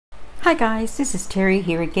Hi guys, this is Terry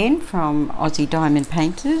here again from Aussie Diamond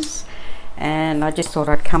Painters, and I just thought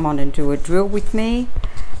I'd come on and do a drill with me.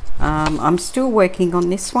 I'm still working on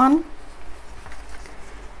this one,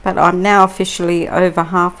 but I'm now officially over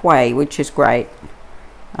halfway, which is great.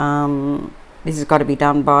 This has got to be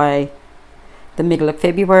done by the middle of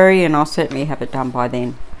February, and I'll certainly have it done by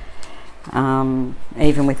then,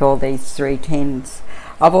 even with all these 310s.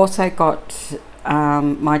 I've also got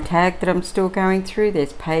my tag that I'm still going through.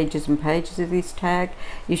 There's pages and pages of this tag.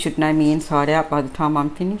 You should know me inside out by the time I'm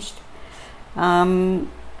finished. But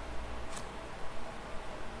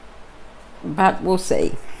we'll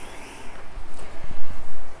see.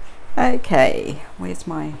 Okay, where's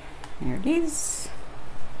my, there it is,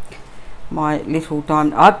 my little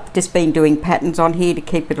diamond. I've just been doing patterns on here to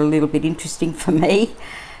keep it a little bit interesting for me,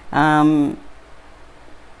 because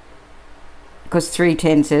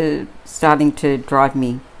 310s are starting to drive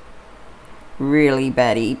me really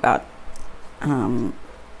batty, but I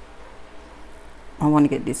want to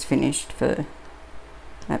get this finished for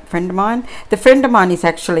that friend of mine. The friend of mine is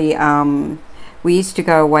actually, we used to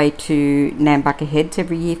go away to Nambucca Heads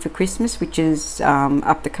every year for Christmas, which is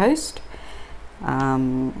up the coast,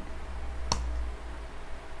 and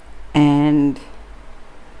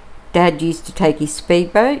Dad used to take his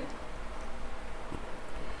speedboat.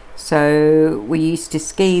 So we used to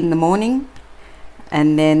ski in the morning,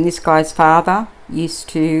 and then this guy's father used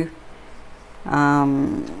to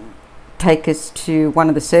take us to one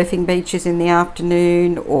of the surfing beaches in the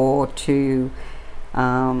afternoon, or to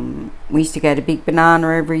we used to go to Big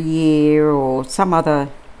Banana every year, or some other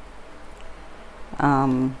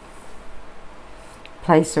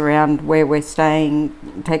place around where we're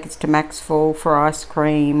staying, take us to Maxwell for ice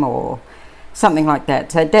cream or something like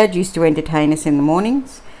that. So Dad used to entertain us in the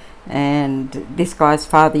mornings, and this guy's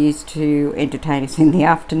father used to entertain us in the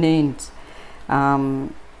afternoons. I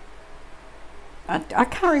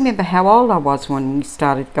can't remember how old I was when we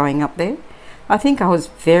started going up there. I think I was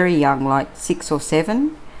very young, like 6 or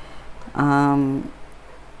 7, and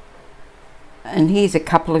he's a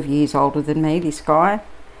couple of years older than me, this guy,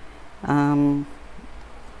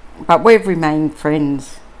 but we've remained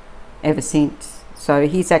friends ever since. So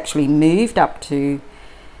he's actually moved up to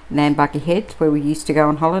Nambucca Heads, where we used to go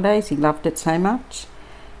on holidays. He loved it so much.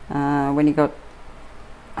 When he got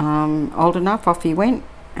old enough, off he went,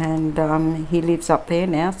 and he lives up there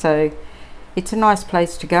now. So it's a nice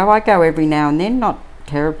place to go. I go every now and then, not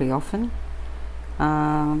terribly often,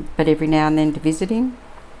 but every now and then to visit him.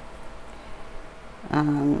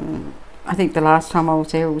 I think the last time I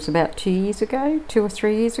was there was about 2 or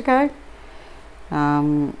 3 years ago,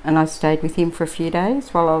 and I stayed with him for a few days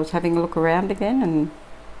while I was having a look around again and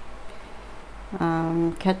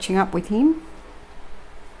catching up with him.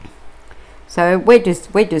 So we're just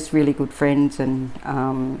really good friends, and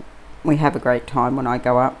we have a great time when I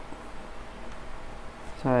go up.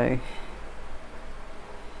 So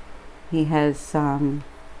he has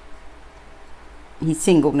he's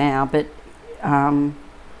single now, but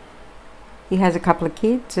he has a couple of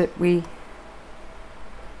kids that we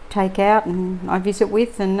take out and I visit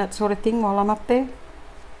with and that sort of thing while I'm up there.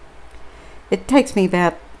 It takes me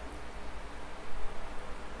about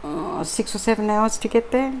 6 or 7 hours to get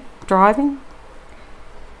there, driving.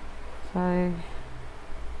 So,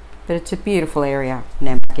 but it's a beautiful area,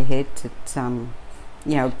 Nambucca Heads. It's you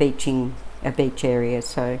know, a beach area.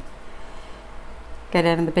 So go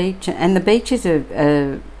down to the beach, and the beaches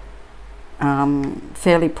are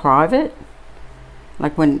fairly private.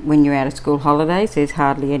 Like when you're out of school holidays, there's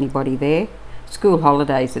hardly anybody there. School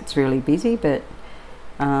holidays, it's really busy, but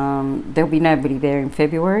there'll be nobody there in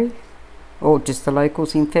February, or just the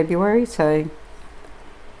locals in February, so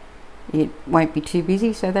it won't be too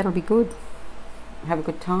busy, so that'll be good. Have a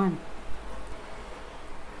good time.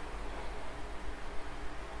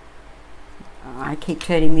 I keep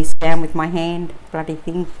turning this down with my hand, bloody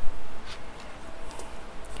thing.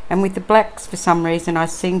 And with the blacks, for some reason, I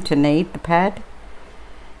seem to need the pad,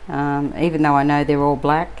 even though I know they're all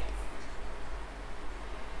black.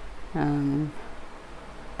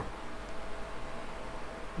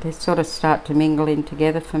 They sort of start to mingle in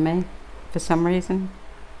together for me for some reason.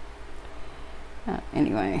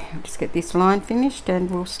 Anyway, I'll just get this line finished and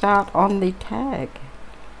we'll start on the tag.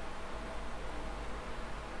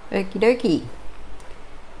 Okie dokie.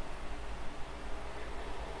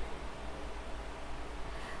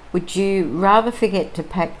 Would you rather forget to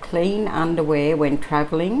pack clean underwear when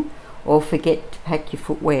travelling, or forget to pack your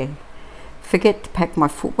footwear? Forget to pack my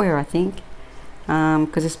footwear, I think.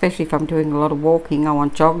 Because especially if I'm doing a lot of walking, I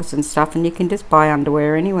want joggers and stuff, and you can just buy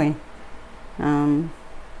underwear anywhere.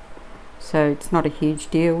 So it's not a huge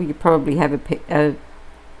deal. You probably have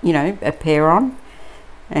you know, a pair on,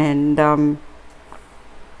 and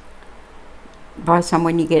by some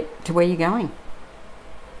when you get to where you're going.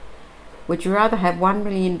 Would you rather have $1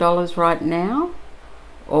 million right now,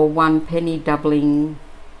 or 1 penny doubling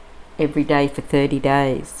every day for 30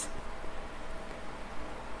 days?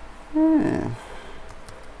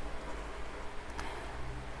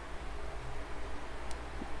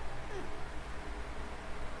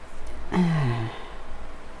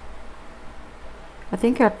 I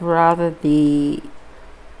think I'd rather the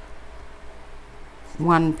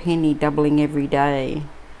 1 penny doubling every day.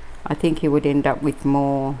 I think you would end up with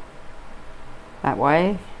more that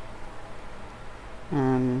way.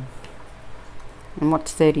 And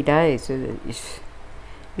what's 30 days? It's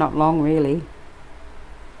not long, really.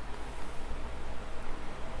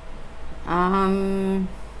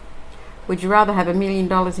 Would you rather have $1 million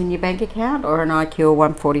in your bank account or an IQ of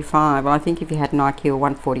 145? Well, I think if you had an IQ of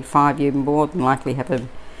 145, you'd more than likely have $1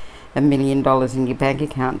 million in your bank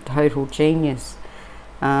account. Total genius.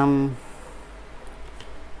 So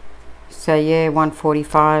yeah,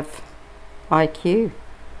 145 IQ.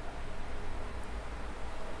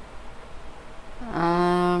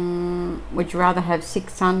 Would you rather have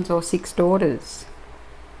 6 sons or 6 daughters?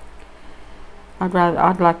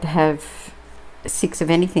 I'd like to have 6 of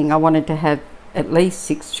anything. I wanted to have at least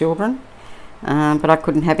 6 children, but I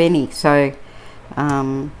couldn't have any. So,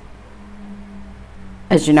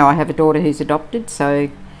 as you know, I have a daughter who's adopted. So,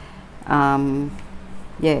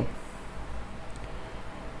 yeah,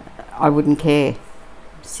 I wouldn't care.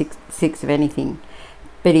 Six of anything.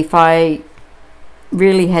 But if I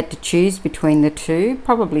really had to choose between the two,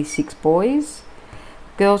 probably 6 boys.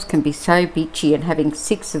 Girls can be so bitchy, and having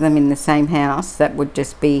 6 of them in the same house, that would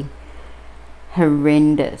just be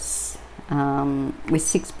horrendous. With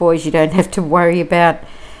 6 boys, you don't have to worry about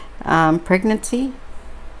pregnancy.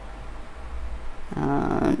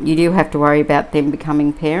 You do have to worry about them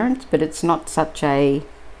becoming parents, but it's not such a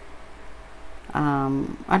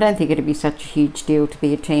I don't think it'd be such a huge deal to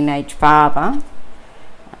be a teenage father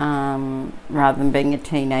rather than being a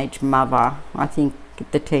teenage mother. I think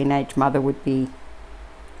the teenage mother would be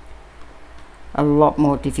a lot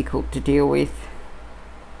more difficult to deal with,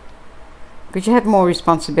 because you have more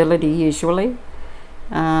responsibility usually.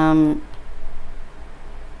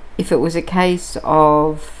 If it was a case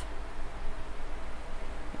of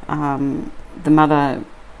the mother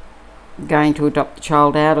going to adopt the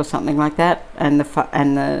child out or something like that, and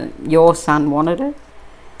your son wanted it,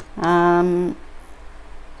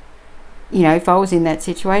 you know, if I was in that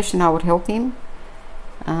situation, I would help him.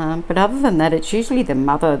 But other than that, it's usually the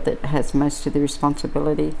mother that has most of the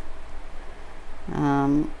responsibility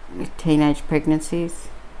with teenage pregnancies.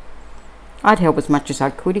 I'd help as much as I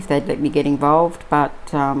could if they'd let me get involved, but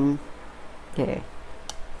yeah,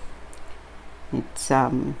 it's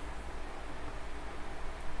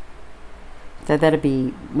so that'd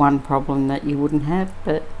be one problem that you wouldn't have.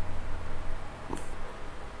 But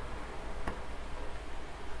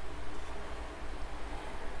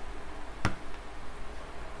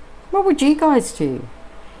what would you guys do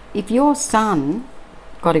if your son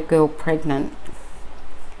got a girl pregnant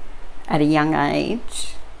at a young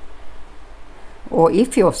age, or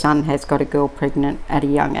if your son has got a girl pregnant at a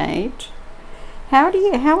young age? How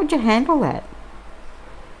would you handle that?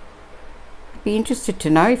 I'd be interested to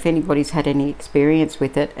know if anybody's had any experience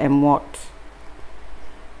with it and what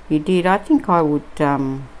you did. I think I would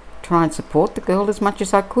try and support the girl as much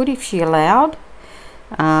as I could if she allowed.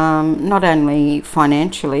 Not only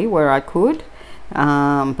financially where I could,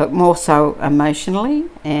 but more so emotionally,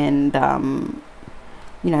 and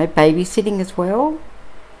you know, babysitting as well.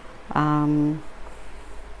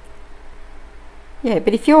 Yeah,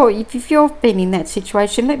 but if you've been in that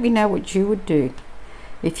situation, let me know what you would do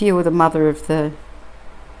if you were the mother of the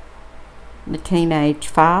teenage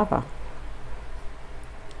father.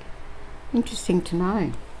 Interesting to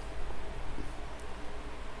know.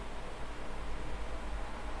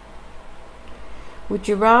 Would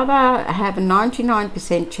you rather have a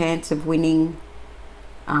 99% chance of winning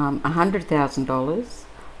 $100,000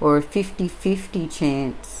 or a 50-50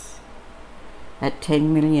 chance at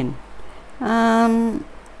 10 million?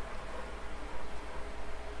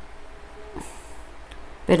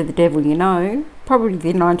 Better the devil you know. Probably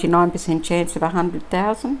the 99% chance of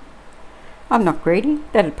 100,000. I'm not greedy.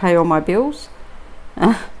 That'd pay all my bills,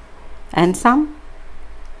 and some.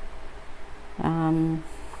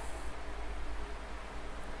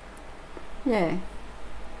 Yeah.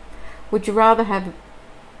 Would you rather have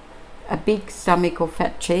a big stomach or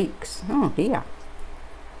fat cheeks? Oh dear.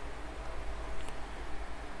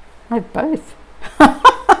 I have both.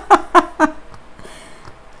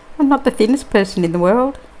 I'm not the thinnest person in the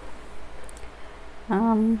world.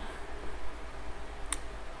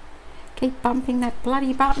 Keep bumping that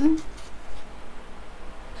bloody button.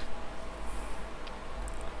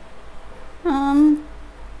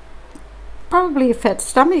 Probably a fat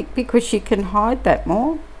stomach, because you can hide that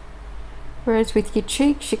more. Whereas with your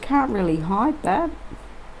cheeks, you can't really hide that.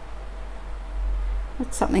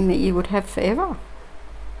 That's something that you would have forever.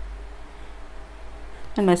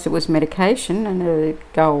 Unless it was medication and it would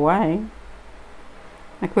go away.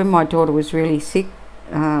 Like when my daughter was really sick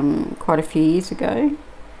quite a few years ago,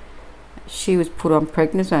 she was put on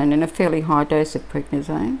prednisone, and a fairly high dose of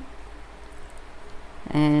prednisone.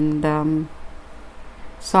 And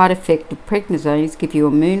side effect of prednisone is give you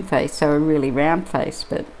a moon face, so a really round face,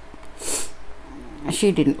 but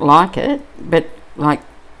she didn't like it. But like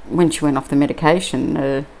when she went off the medication,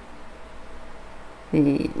 the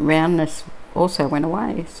roundness also went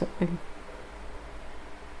away, so it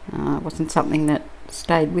wasn't something that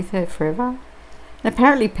stayed with her forever. And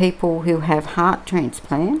apparently people who have heart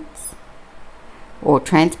transplants or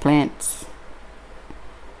transplants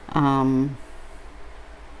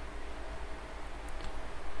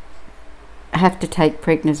have to take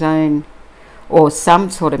prednisone or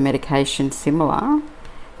some sort of medication similar,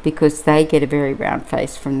 because they get a very round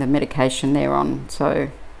face from the medication they're on. So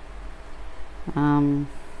where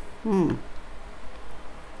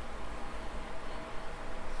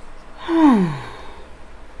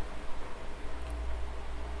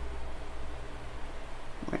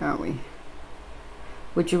are we?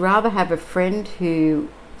 Would you rather have a friend who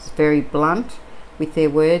is very blunt with their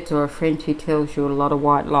words, or a friend who tells you a lot of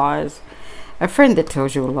white lies? A friend that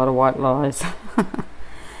tells you a lot of white lies.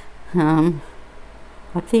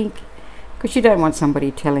 I think, because you don't want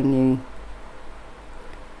somebody telling you,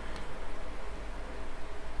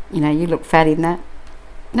 you know, you look fat in that.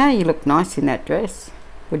 No, you look nice in that dress.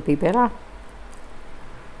 Would be better.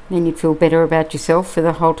 Then you'd feel better about yourself for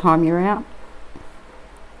the whole time you're out.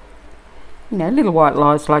 You know, little white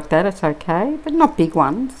lies like that, it's okay, but not big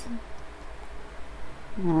ones.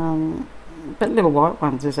 But little white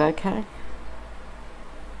ones is okay.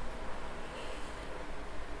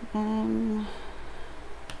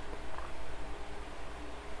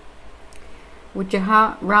 Would you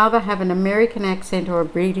rather have an American accent or a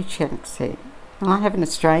British accent? Well, I have an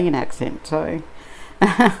Australian accent, so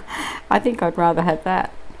I think I'd rather have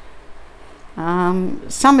that.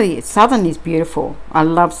 Some of the Southern is beautiful. I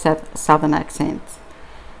love Southern accents.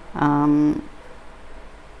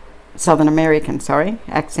 Southern American, sorry,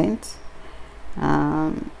 accents.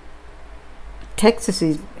 Texas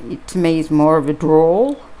is, to me, is more of a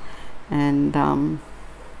drawl, and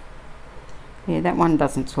yeah, that one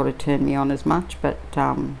doesn't sort of turn me on as much, but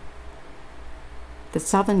the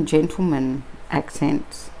Southern gentleman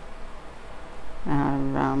accents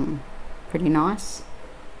are pretty nice.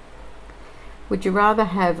 Would you rather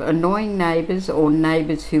have annoying neighbours or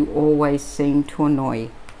neighbours who always seem to annoy?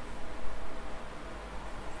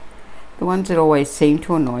 The ones that always seem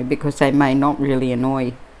to annoy, because they may not really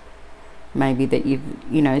annoy. Maybe that you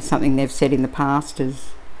know, something they've said in the past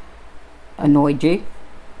has annoyed you,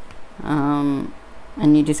 and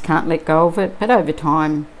you just can't let go of it. But over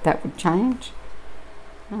time, that would change.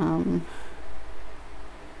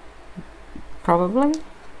 Probably.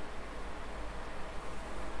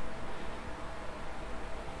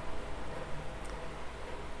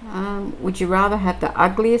 Would you rather have the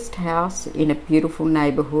ugliest house in a beautiful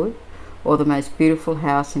neighbourhood, or the most beautiful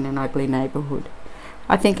house in an ugly neighbourhood?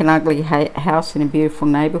 I think an ugly house in a beautiful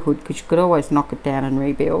neighbourhood, because you could always knock it down and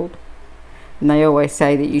rebuild. And they always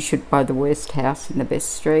say that you should buy the worst house in the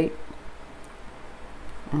best street.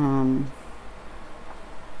 That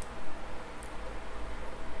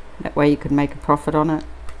way you could make a profit on it,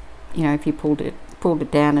 you know, if you pulled it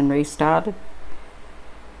down and restarted.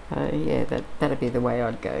 Yeah, that'd be the way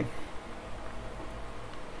I'd go.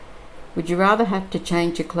 Would you rather have to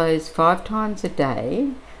change your clothes 5 times a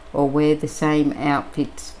day, or wear the same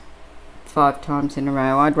outfits 5 times in a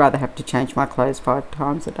row? I'd rather have to change my clothes 5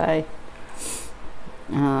 times a day,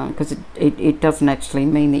 because it doesn't actually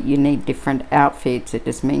mean that you need different outfits. It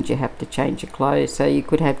just means you have to change your clothes. So you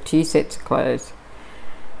could have 2 sets of clothes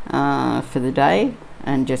for the day,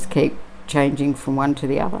 and just keep changing from one to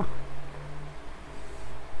the other,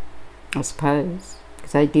 I suppose,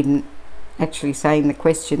 because they didn't actually say in the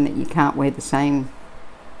question that you can't wear the same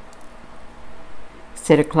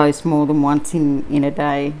set of clothes more than once in a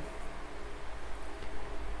day.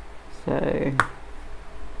 So,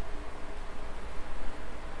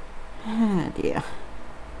 oh dear.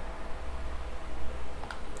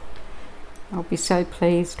 I'll be so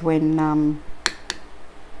pleased when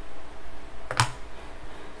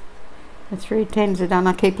the 3 10s are done.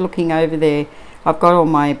 I keep looking over there I've got all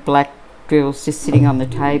my black drills just sitting on the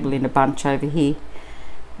table in a bunch over here,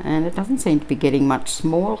 and it doesn't seem to be getting much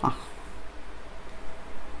smaller.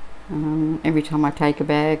 Every time I take a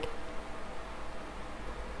bag,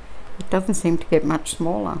 it doesn't seem to get much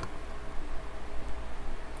smaller.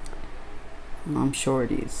 I'm sure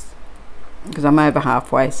it is, because I'm over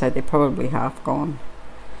halfway, so they're probably half gone,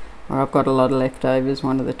 or I've got a lot of leftovers,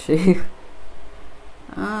 one of the two.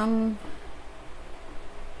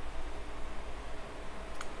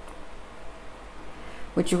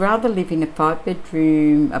 Would you rather live in a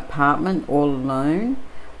 5-bedroom apartment all alone,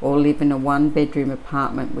 or live in a 1-bedroom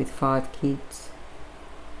apartment with 5 kids?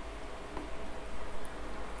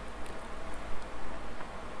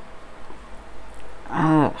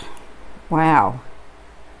 Wow.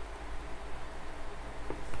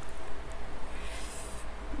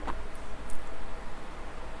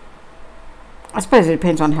 I suppose it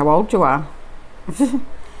depends on how old you are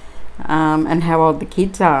and how old the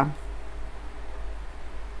kids are.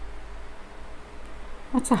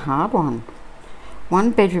 That's a hard one.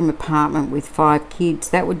 1-bedroom apartment with 5 kids,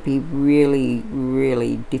 that would be really,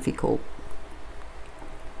 really difficult.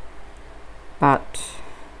 But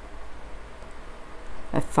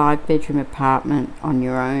a 5-bedroom apartment on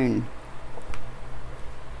your own.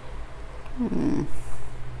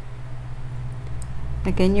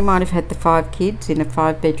 Again, you might have had the 5 kids in a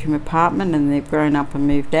 5-bedroom apartment and they've grown up and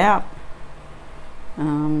moved out.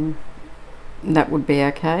 That would be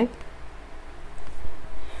okay.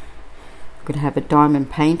 I could have a diamond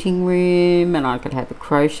painting room, and I could have a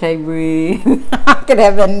crochet room. I could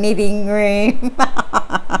have a knitting room.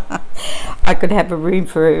 I could have a room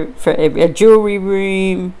for a jewellery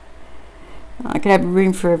room. I could have a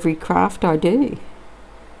room for every craft I do.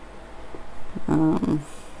 Or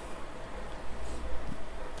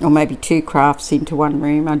maybe 2 crafts into one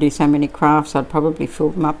room. I do so many crafts, I'd probably fill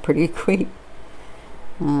them up pretty quick.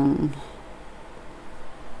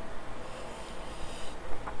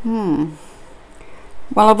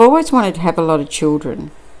 Well, I've always wanted to have a lot of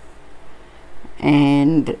children,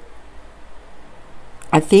 and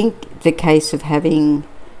I think the case of having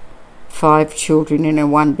 5 children in a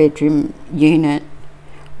 1-bedroom unit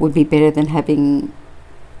would be better than having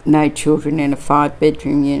no children in a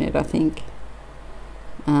 5-bedroom unit, I think.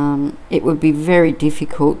 It would be very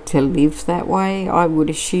difficult to live that way, I would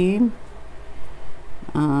assume.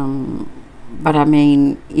 But I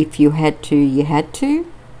mean, if you had to, you had to.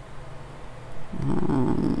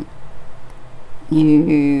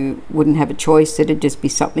 You wouldn't have a choice. It'd just be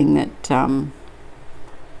something that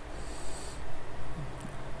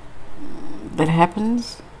that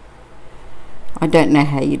happens. I don't know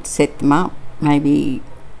how you'd set them up. Maybe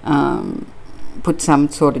put some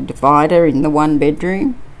sort of divider in the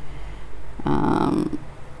 1-bedroom.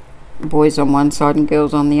 Boys on one side and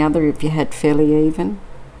girls on the other, if you had fairly even.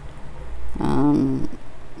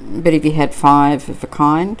 But if you had 5 of a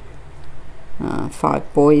kind,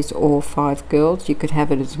 5 boys or 5 girls, you could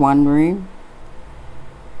have it as one room.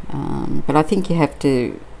 But I think you have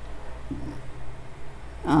to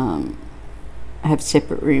have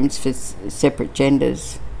separate rooms for separate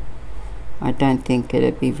genders. I don't think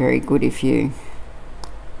it'd be very good if you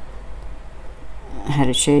had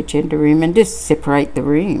a shared gender room, and just separate the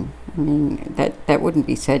room. I mean, that wouldn't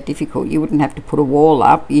be so difficult. You wouldn't have to put a wall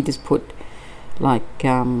up. You just put like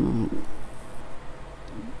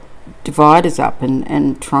dividers up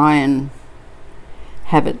and try and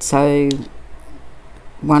have it so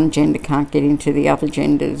one gender can't get into the other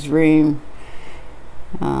gender's room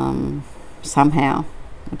somehow.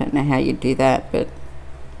 I don't know how you'd do that, but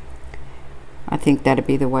I think that'd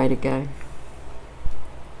be the way to go.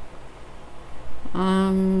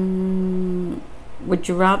 Would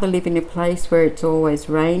you rather live in a place where it's always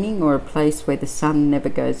raining, or a place where the sun never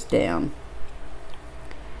goes down?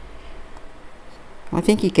 I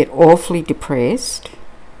think you get awfully depressed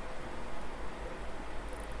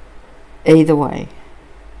either way,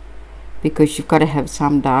 because you've got to have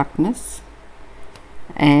some darkness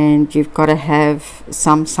and you've got to have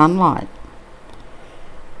some sunlight.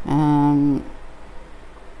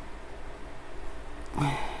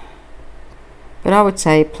 But I would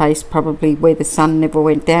say a place probably where the sun never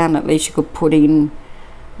went down. At least you could put in,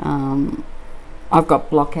 I've got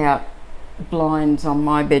block out blinds on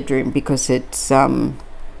my bedroom because it's got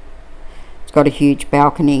a huge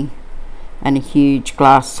balcony and a huge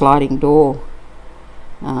glass sliding door,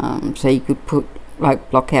 so you could put like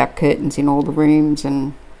block out curtains in all the rooms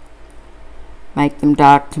and make them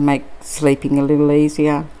dark to make sleeping a little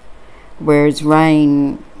easier. Whereas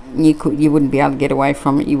rain, you wouldn't be able to get away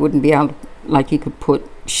from it. You wouldn't be able to, like, you could put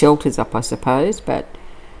shelters up, I suppose, but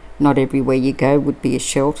not everywhere you go would be a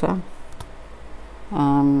shelter.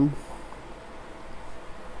 Yeah,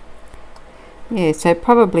 so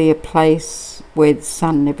probably a place where the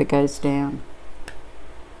sun never goes down.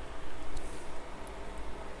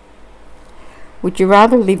 Would you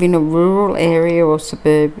rather live in a rural area or a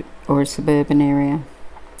suburban area?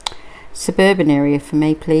 Suburban area for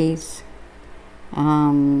me, please.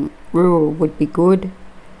 Rural would be good.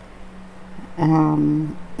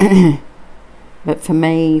 But for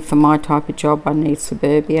me, for my type of job, I need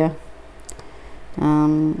suburbia.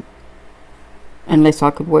 Unless I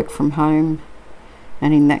could work from home,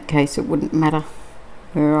 and in that case it wouldn't matter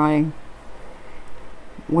where I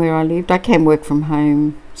lived. I can work from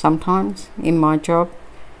home sometimes in my job,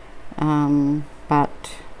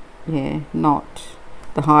 but yeah, not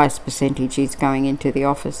the highest percentage is going into the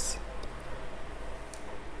office.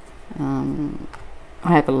 I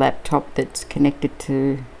have a laptop that's connected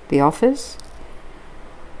to the office,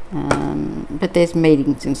 but there's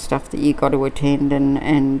meetings and stuff that you got to attend,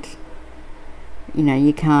 and you know,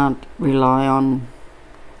 you can't rely on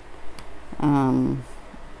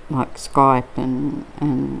like Skype and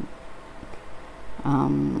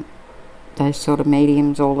those sort of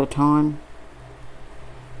mediums all the time.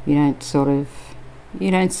 You don't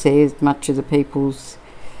see as much of the people's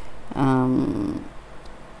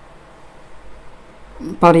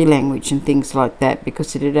body language and things like that,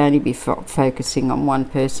 because it'd only be focusing on one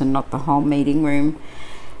person, not the whole meeting room.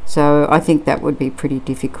 So I think that would be pretty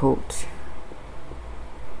difficult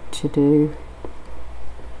to do.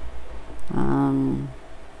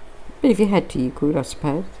 But if you had to, you could, I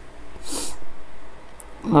suppose.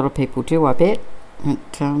 A lot of people do, I bet. But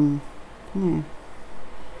yeah, it'd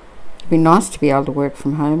be nice to be able to work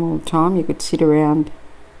from home all the time. You could sit around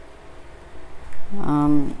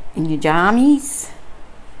in your jammies,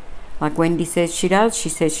 like Wendy says she does. She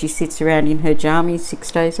says she sits around in her jammies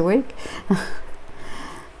 6 days a week.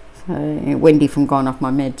 So Wendy from Gone Off My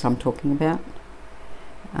Meds I'm talking about.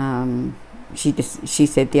 She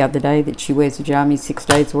said the other day that she wears a jammy 6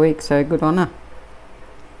 days a week, so good on her.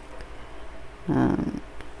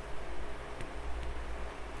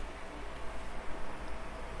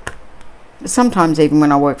 Sometimes even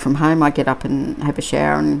when I work from home, I get up and have a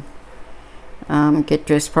shower and get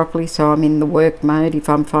dressed properly, so I'm in the work mode if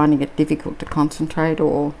I'm finding it difficult to concentrate,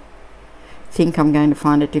 or think I'm going to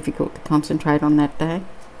find it difficult to concentrate on that day.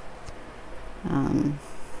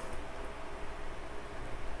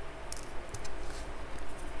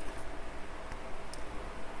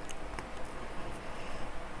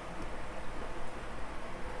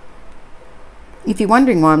 If you're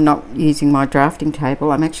wondering why I'm not using my drafting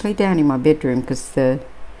table, I'm actually down in my bedroom because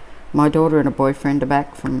my daughter and her boyfriend are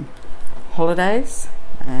back from holidays,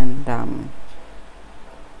 and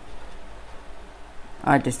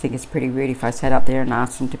I just think it's pretty rude if I sat up there and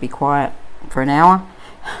asked them to be quiet for an hour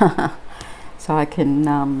so I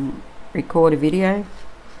can record a video.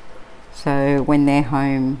 So when they're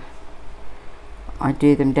home, I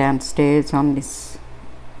do them downstairs on this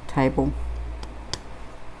table.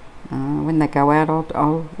 When they go out,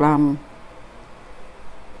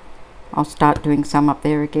 I'll start doing some up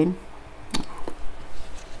there again.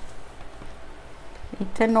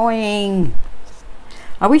 It's annoying.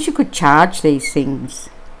 I wish you could charge these things,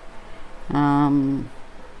 like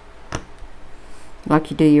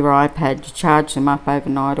you do your iPad. You charge them up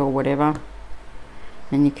overnight or whatever,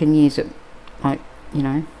 and you can use it, like, you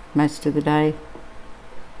know, most of the day.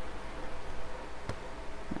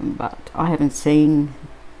 But I haven't seen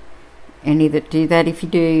any that do that. If you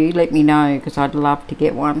do, let me know, because I'd love to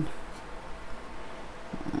get one,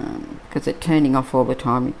 because it's turning off all the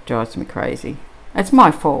time. It drives me crazy. It's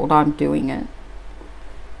my fault, I'm doing it,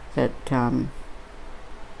 but yeah,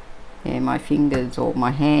 my fingers or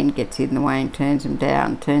my hand gets in the way and turns it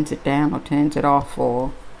down or turns it off,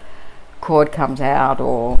 or cord comes out.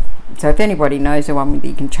 Or so if anybody knows the one that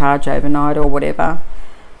you can charge overnight or whatever,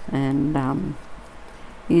 and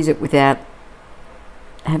use it without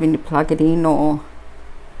having to plug it in, or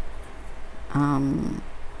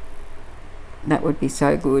that would be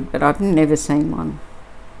so good. But I've never seen one.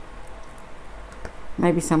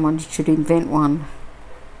 Maybe someone should invent one.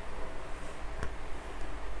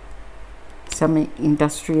 Some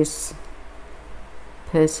industrious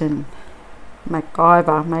person,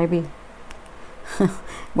 MacGyver maybe.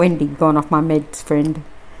 Wendy, Gone Off My Meds friend,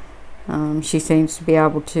 she seems to be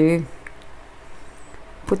able to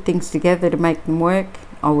put things together to make them work.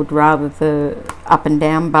 I would rather the up and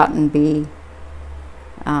down button be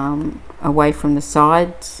away from the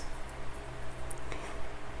sides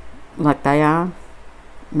like they are.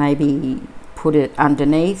 Maybe put it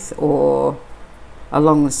underneath or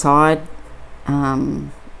along the side,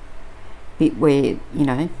 bit where, you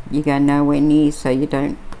know, you go nowhere near, so you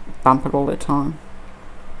don't bump it all the time.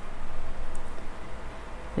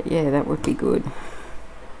 But yeah, that would be good.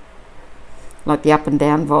 Like the up and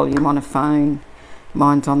down volume on a phone,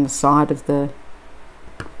 mine's on the side of the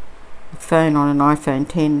phone on an iPhone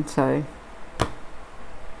 10, so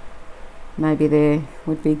maybe there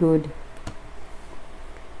would be good.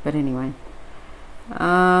 But anyway,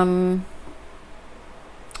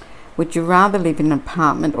 would you rather live in an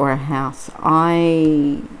apartment or a house?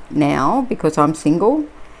 I now, because I'm single,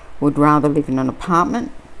 would rather live in an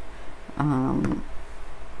apartment. I'm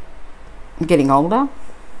getting older,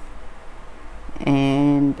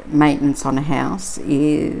 and maintenance on a house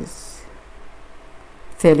is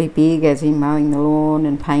fairly big, as in mowing the lawn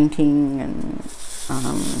and painting and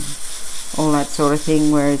all that sort of thing,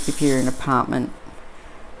 whereas if you're in an apartment,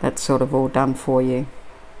 that's sort of all done for you.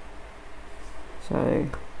 So,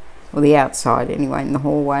 well, the outside anyway, in the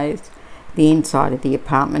hallways. The inside of the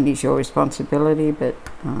apartment is your responsibility, but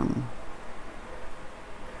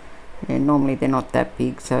yeah, normally they're not that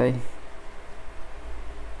big, so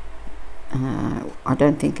I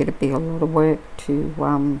don't think it'd be a lot of work to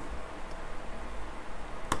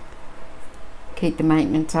keep the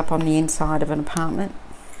maintenance up on the inside of an apartment.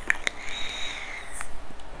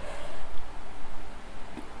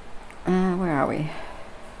 Where are we?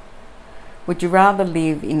 Would you rather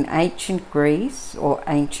live in ancient Greece or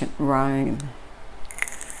ancient Rome?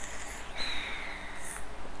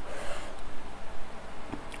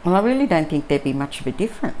 Well, I really don't think there'd be much of a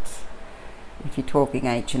difference if you're talking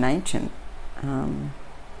ancient.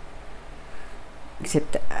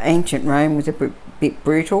 Except ancient Rome was a bit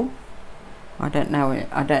brutal. I don't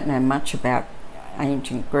know much about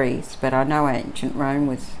ancient Greece, but I know ancient Rome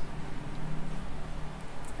was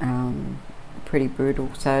pretty brutal.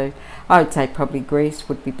 So I would say probably Greece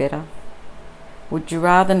would be better. Would you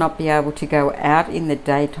rather not be able to go out in the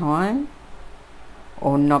daytime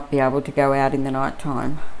or not be able to go out in the night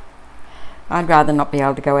time? I'd rather not be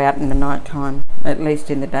able to go out in the night time. At least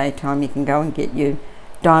in the daytime you can go and get your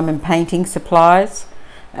diamond painting supplies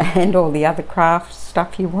and all the other craft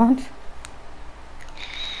stuff you want.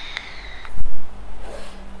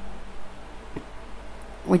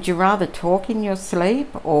 Would you rather talk in your sleep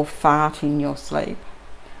or fart in your sleep?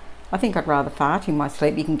 I think I'd rather fart in my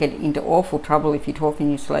sleep. You can get into awful trouble if you talk in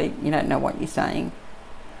your sleep. You don't know what you're saying.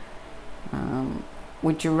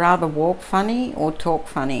 Would you rather walk funny or talk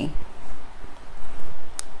funny?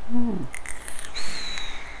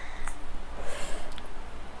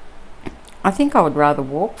 I think I would rather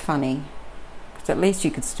walk funny, because at least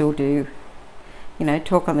you could still do, you know,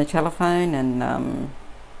 talk on the telephone and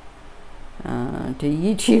do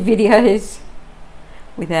YouTube videos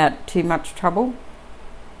without too much trouble.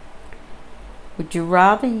 Would you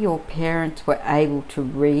rather your parents were able to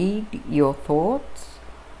read your thoughts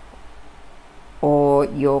or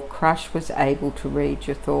your crush was able to read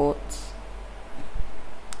your thoughts?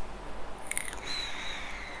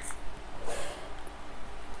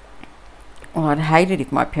 Well, I'd hate it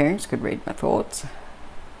if my parents could read my thoughts.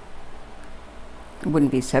 It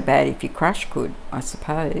wouldn't be so bad if your crush could, I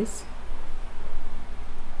suppose.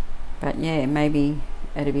 But yeah, maybe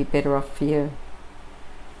it'd be better off for your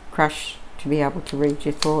crush to be able to read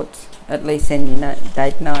your thoughts. At least then you know,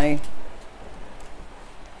 they'd know.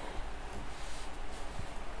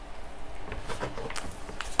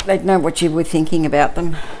 They'd know what you were thinking about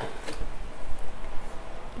them.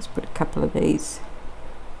 Just put a couple of these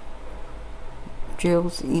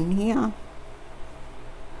drills in here.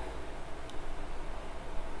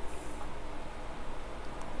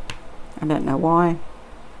 I don't know why,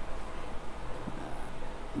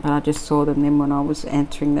 but I just saw them then when I was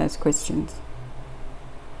answering those questions.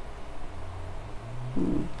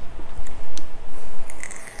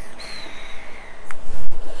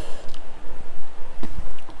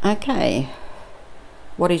 Okay,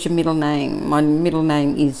 what is your middle name? My middle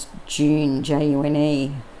name is June,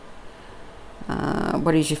 June.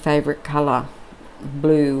 What is your favourite colour?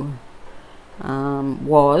 Blue.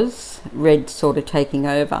 Was red sort of taking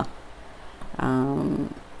over.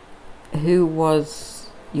 Who was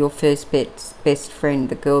your first best friend?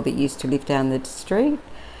 The girl that used to live down the street?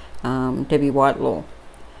 Debbie Whitelaw.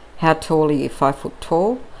 How tall are you? 5 foot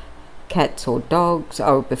tall. Cats or dogs?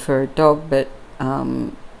 I would prefer a dog, but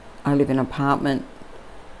I live in an apartment,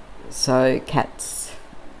 so cats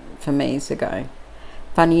for me is a go.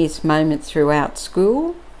 Funniest moment throughout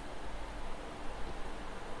school?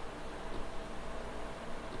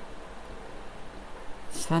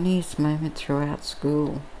 Funniest moment throughout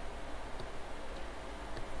school?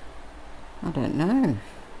 I don't know.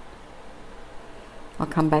 I'll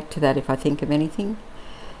come back to that if I think of anything.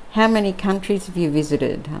 How many countries have you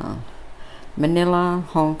visited? Manila,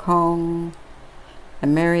 Hong Kong,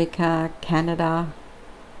 America, Canada,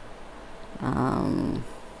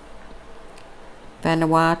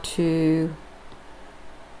 Vanuatu,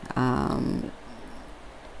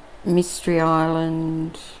 Mystery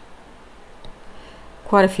Island,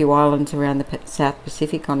 quite a few islands around the South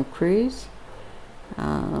Pacific on a cruise.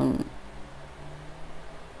 Are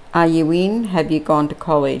you in? Have you gone to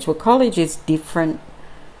college? Well, college is different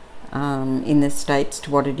in the States to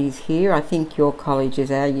what it is here. I think your college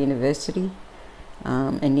is our university,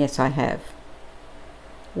 and yes, I have.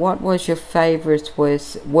 What was your favourite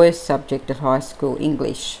worst subject at high school?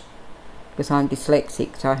 English, because I'm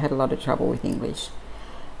dyslexic, so I had a lot of trouble with English.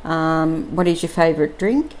 What is your favourite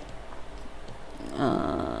drink?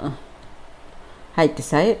 Hate to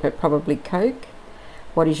say it, but probably Coke.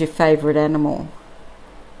 What is your favourite animal?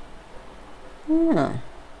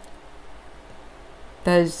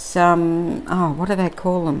 Those, what do they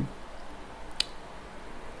call them?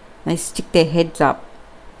 They stick their heads up.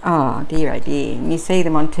 Oh dear, and you see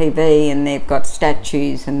them on TV, and they've got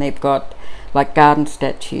statues, and they've got like garden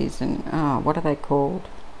statues, and what are they called?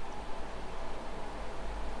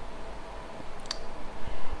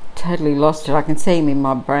 Totally lost it. I can see them in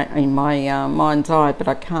my brain, in my mind's eye, but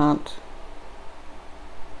I can't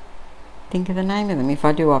think of the name of them. If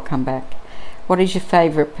I do, I'll come back. What is your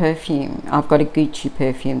favourite perfume? I've got a Gucci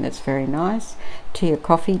perfume that's very nice. Tea or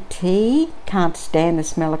coffee? Tea. Can't stand the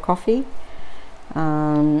smell of coffee.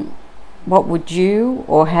 What would you,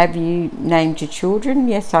 or have you named your children?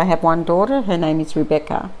 Yes, I have one daughter. Her name is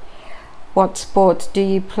Rebecca. What sports do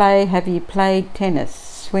you play? Have you played tennis?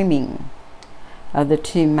 Swimming are the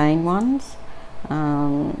two main ones.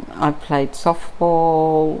 I've played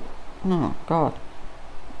softball. Oh God.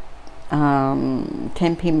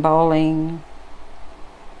 10-pin bowling.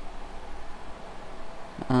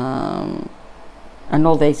 And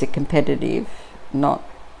all these are competitive, not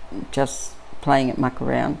just playing at muck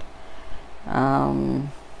around. But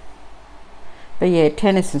yeah,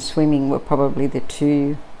 tennis and swimming were probably the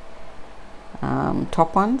two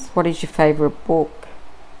top ones. What is your favourite book?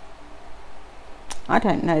 I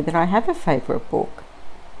don't know that I have a favourite book.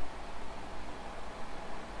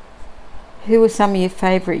 Who are some of your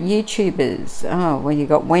favourite YouTubers? Oh, well, you've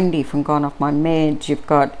got Wendy from Gone Off My Meds. You've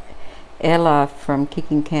got Ella from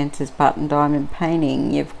Kicking Cancer's Butt and Diamond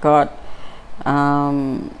Painting. You've got, I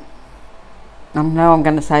know I'm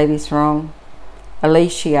going to say this wrong,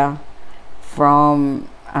 Alicia from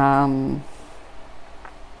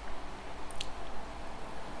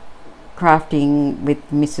Crafting with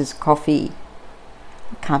Mrs. Coffee.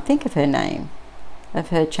 I can't think of her name, of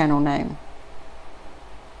her channel name.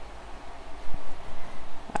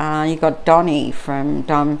 You got Donnie from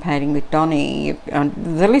Diamond Painting with Donnie.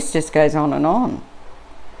 The list just goes on and on.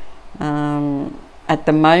 At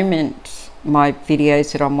the moment, my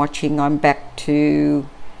videos that I'm watching, I'm back to,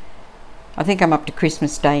 I think I'm up to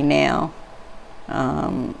Christmas Day now,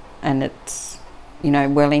 and it's, you know,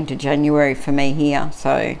 well into January for me here.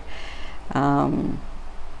 So, but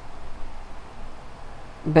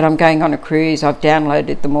I'm going on a cruise. I've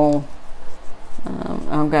downloaded them all.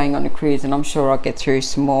 I'm going on a cruise, and I'm sure I'll get through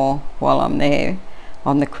some more while I'm there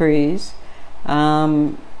on the cruise.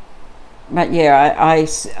 But yeah, I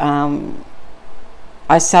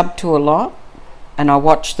sub to a lot, and I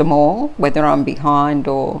watch them all, whether I'm behind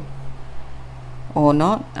or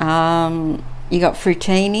not. You got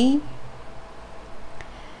Fruitini.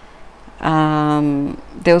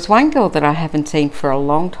 There was one girl that I haven't seen for a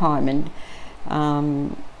long time, and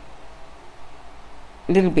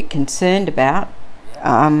a little bit concerned about.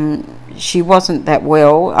 She wasn't that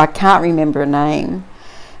well. I can't remember her name,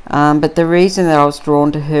 but the reason that I was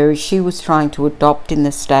drawn to her is she was trying to adopt in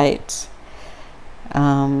the States,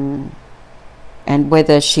 and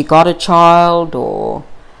whether she got a child or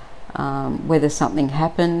whether something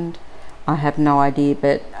happened, I have no idea,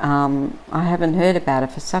 but I haven't heard about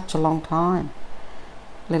it for such a long time.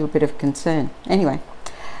 A little bit of concern. Anyway,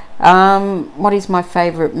 what is my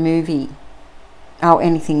favourite movie? Oh,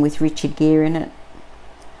 anything with Richard Gere in it.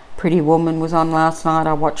 Pretty Woman was on last night.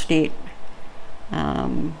 I watched it.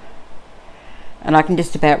 And I can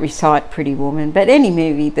just about recite Pretty Woman. But any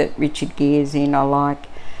movie that Richard Gere's in, I like.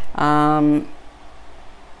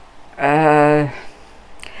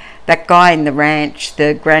 That guy in the ranch,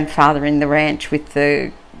 the grandfather in the ranch with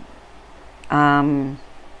the...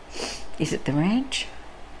 is it The Ranch?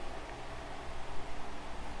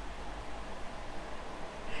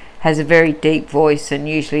 Has a very deep voice and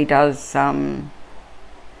usually does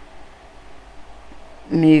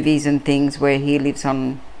movies and things where he lives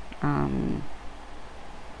on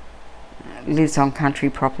lives on country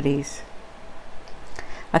properties.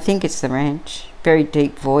 I think it's the ranch. Very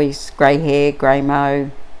deep voice, grey hair, grey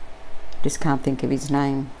mo. Just can't think of his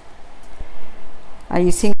name. Are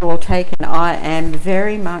you single or taken? I am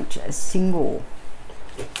very much single.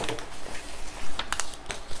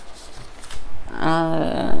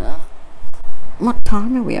 What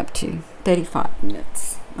time are we up to? 35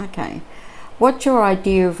 minutes. Okay. What's your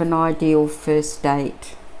idea of an ideal first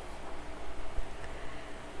date?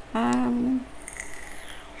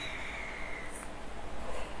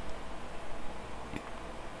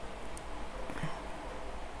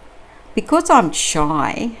 Because I'm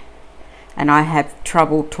shy and I have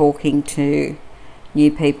trouble talking to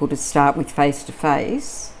new people to start with face to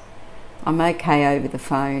face, I'm okay over the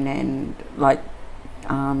phone and like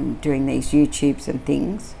doing these YouTubes and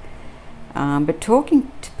things. But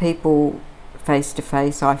talking to people face to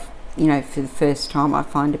face, for the first time, I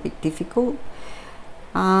find a bit difficult.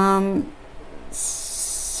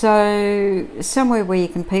 So somewhere where you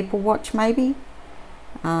can people watch, maybe,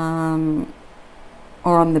 or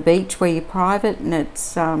on the beach where you're private, and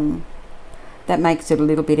it's that makes it a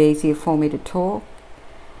little bit easier for me to talk.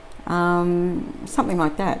 Something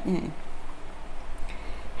like that, yeah.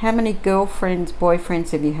 How many girlfriends,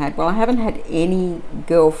 boyfriends have you had? Well, I haven't had any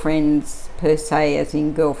girlfriends per se, as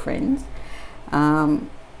in girlfriends.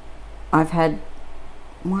 I've had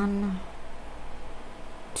 1,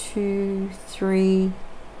 2, 3,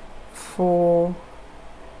 4,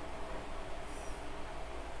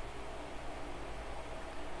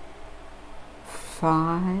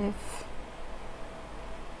 5,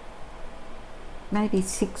 maybe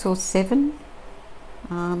 6 or 7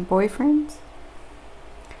 boyfriends.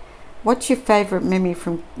 What's your favourite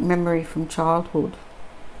memory from childhood?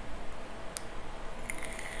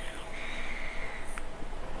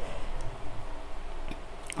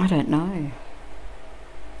 I don't know.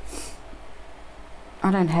 I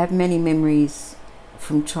don't have many memories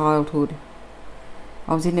from childhood.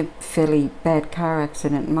 I was in a fairly bad car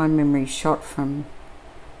accident and my memory's shot from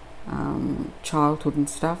childhood and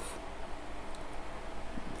stuff.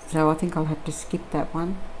 So I think I'll have to skip that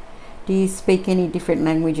one. Do you speak any different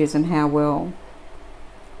languages and how well?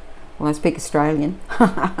 Well, I speak Australian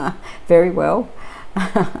very well.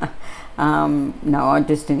 No, I'm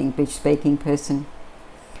just an English speaking person.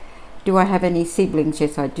 Do I have any siblings?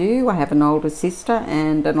 Yes, I do. I have an older sister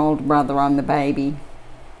and an older brother. I'm the baby.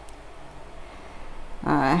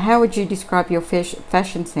 How would you describe your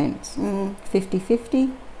fashion sense?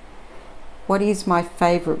 50-50. What is my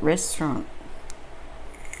favourite restaurant?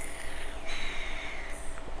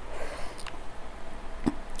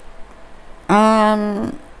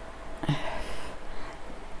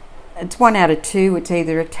 It's 1 out of 2. It's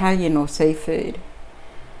either Italian or seafood.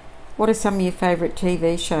 What are some of your favourite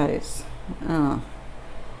TV shows? Law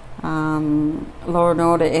and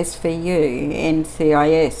Order, SVU,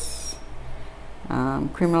 NCIS,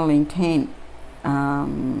 Criminal Intent,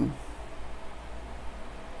 a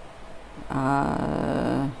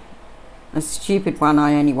stupid one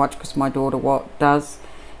I only watch because my daughter does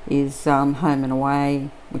is Home and Away,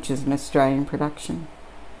 which is an Australian production.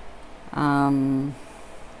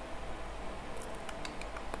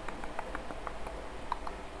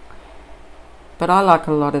 But I like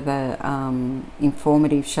a lot of the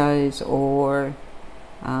informative shows or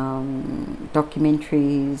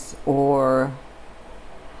documentaries or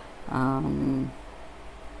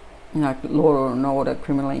Law and Order,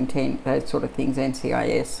 Criminal Intent, those sort of things,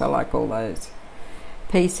 NCIS. I like all those.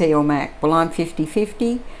 PC or Mac? Well, I'm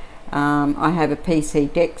 50-50. I have a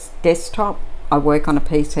PC desktop. I work on a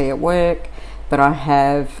PC at work, but I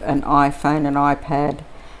have an iPhone, an iPad,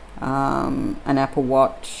 an Apple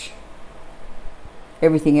Watch.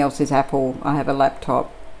 Everything else is Apple. I have a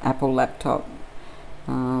laptop, Apple laptop.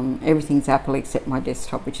 Everything's Apple except my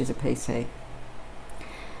desktop, which is a PC.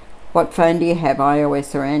 What phone do you have,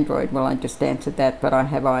 iOS or Android? Well, I just answered that, but I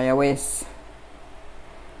have iOS.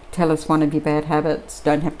 Tell us one of your bad habits.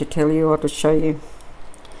 Don't have to tell you, I'll just show you.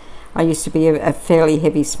 I used to be a fairly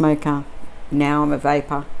heavy smoker. Now I'm a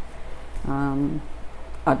vapor.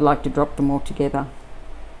 I'd like to drop them all together.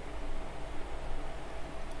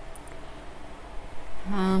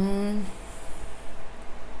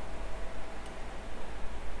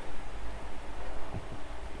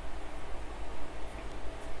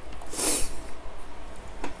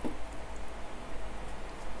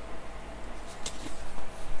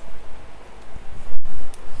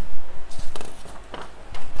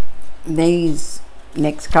 These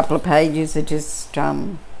next couple of pages are just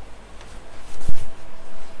oh,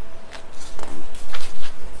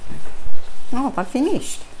 I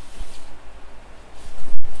finished.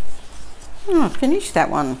 Oh, I finished that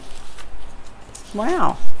one.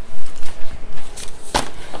 Wow.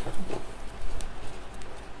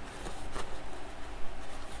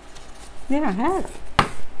 Yeah, I have.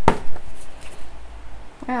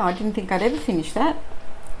 Wow, I didn't think I'd ever finish that.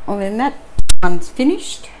 Well, then that one's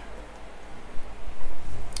finished.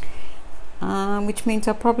 Which means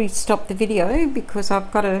I'll probably stop the video because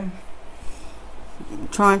I've got to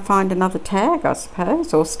try and find another tag, I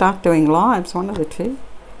suppose, or start doing lives, one of the two.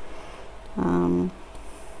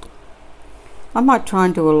 I might try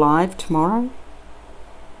and do a live tomorrow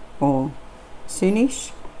or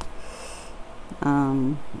soonish.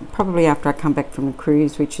 Probably after I come back from the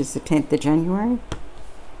cruise, which is the 10th of January.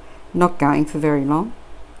 Not going for very long.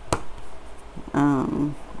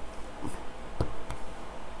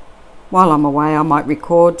 While I'm away, I might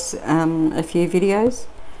record a few videos.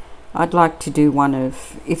 I'd like to do one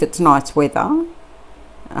of, if it's nice weather,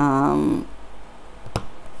 I'll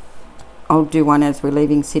do one as we're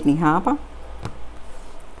leaving Sydney Harbour.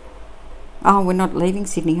 Oh, we're not leaving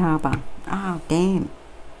Sydney Harbour. Oh, damn.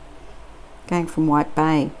 Going from White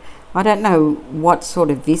Bay. I don't know what sort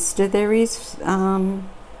of vista there is from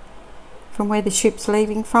where the ship's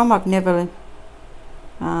leaving from. I've never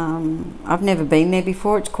been there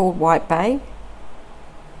before. It's called White Bay.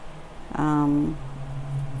 I've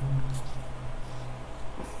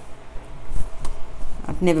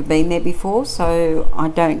never been there before, so I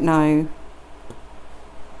don't know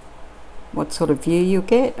what sort of view you'll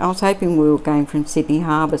get. I was hoping we were going from Sydney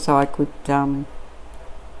Harbour so I could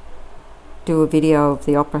do a video of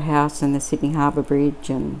the Opera House and the Sydney Harbour Bridge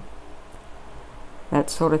and that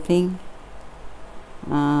sort of thing.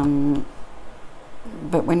 But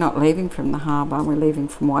we're not leaving from the harbour, we're leaving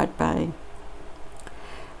from White Bay,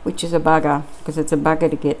 which is a bugger, because it's a bugger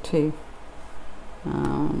to get to.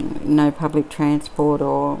 No public transport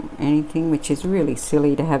or anything, which is really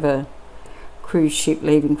silly to have a cruise ship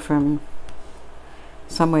leaving from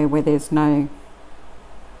somewhere where there's no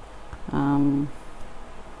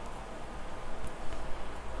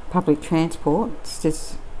public transport. It's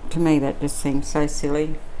just, to me, that just seems so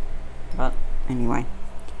silly. But anyway,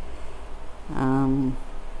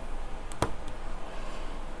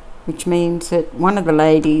 which means that one of the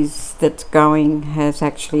ladies that's going has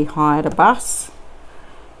actually hired a bus,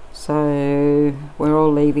 so we're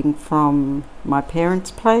all leaving from my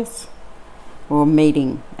parents' place, or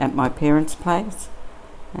meeting at my parents' place,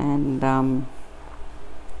 and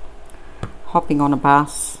hopping on a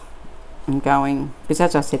bus and going, because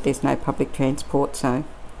as I said, there's no public transport, so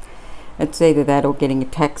it's either that or getting a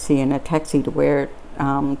taxi, and a taxi to where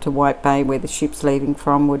to White Bay, where the ship's leaving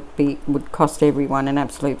from, would cost everyone an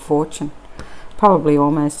absolute fortune, probably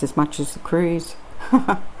almost as much as the cruise.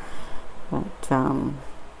 But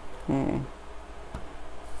yeah,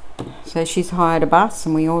 so she's hired a bus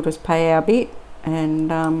and we all just pay our bit,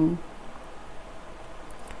 and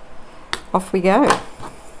off we go.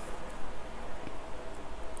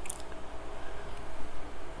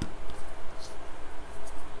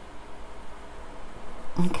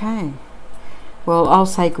 Okay, well, I'll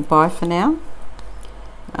say goodbye for now,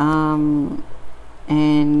 and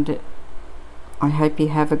I hope you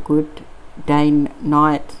have a good day,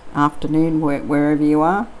 night, afternoon, wherever you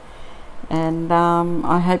are, and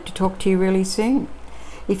I hope to talk to you really soon.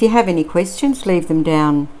 If you have any questions, leave them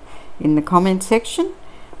down in the comment section,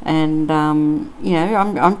 and you know,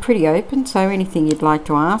 I'm pretty open, so anything you'd like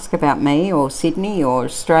to ask about me or Sydney or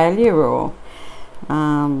Australia or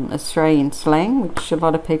Australian slang, which a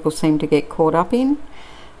lot of people seem to get caught up in,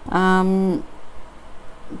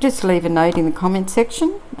 just leave a note in the comment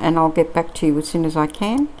section and I'll get back to you as soon as I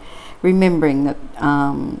can, remembering that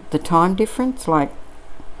the time difference, like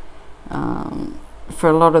for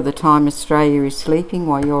a lot of the time Australia is sleeping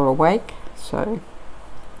while you're awake, so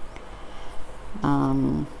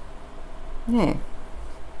yeah,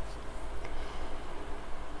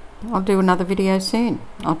 I'll do another video soon.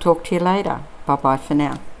 I'll talk to you later. Bye bye for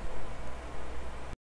now.